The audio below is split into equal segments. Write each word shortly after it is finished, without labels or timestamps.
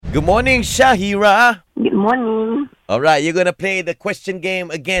Good morning, Syahira. Good morning. Alright, you're gonna play the question game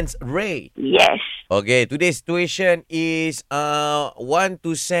against Ray. Yes. Okay, today's situation is want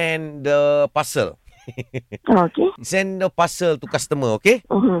to send the parcel. Okay. Send the parcel to customer, okay?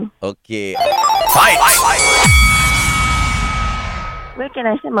 Okay. Where can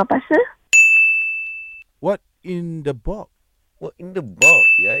I send my parcel? What in the box? What in the box?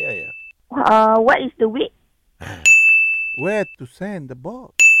 Yeah. What is the weight? Where to send the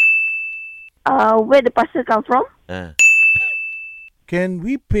box? Where the parcel come from? Can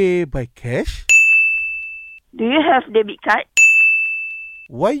we pay by cash? Do you have debit card?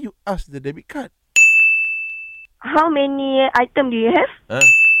 Why you ask the debit card? How many item do you have?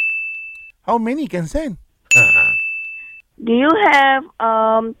 How many can send? Do you have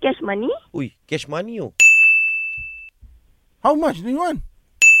cash money? Ui, cash money oh. How much do you want?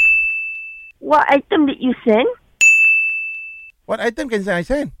 What item did you send? What item can I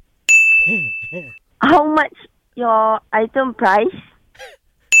send? How much your item price?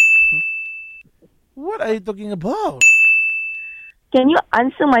 What are you talking about? Can you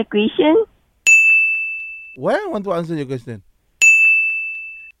answer my question? Why I want to answer your question?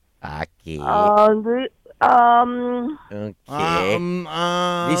 Okay. Okay. Okay.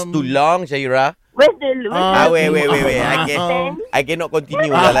 This too long, Syahira. Where's the Wait. I cannot continue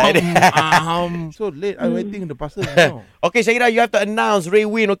lah. So late. I'm waiting the parcel now. Okay, Syahira, you have to announce Ray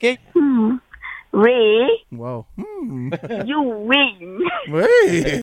win, okay? Ray, Wow. you win. Wait.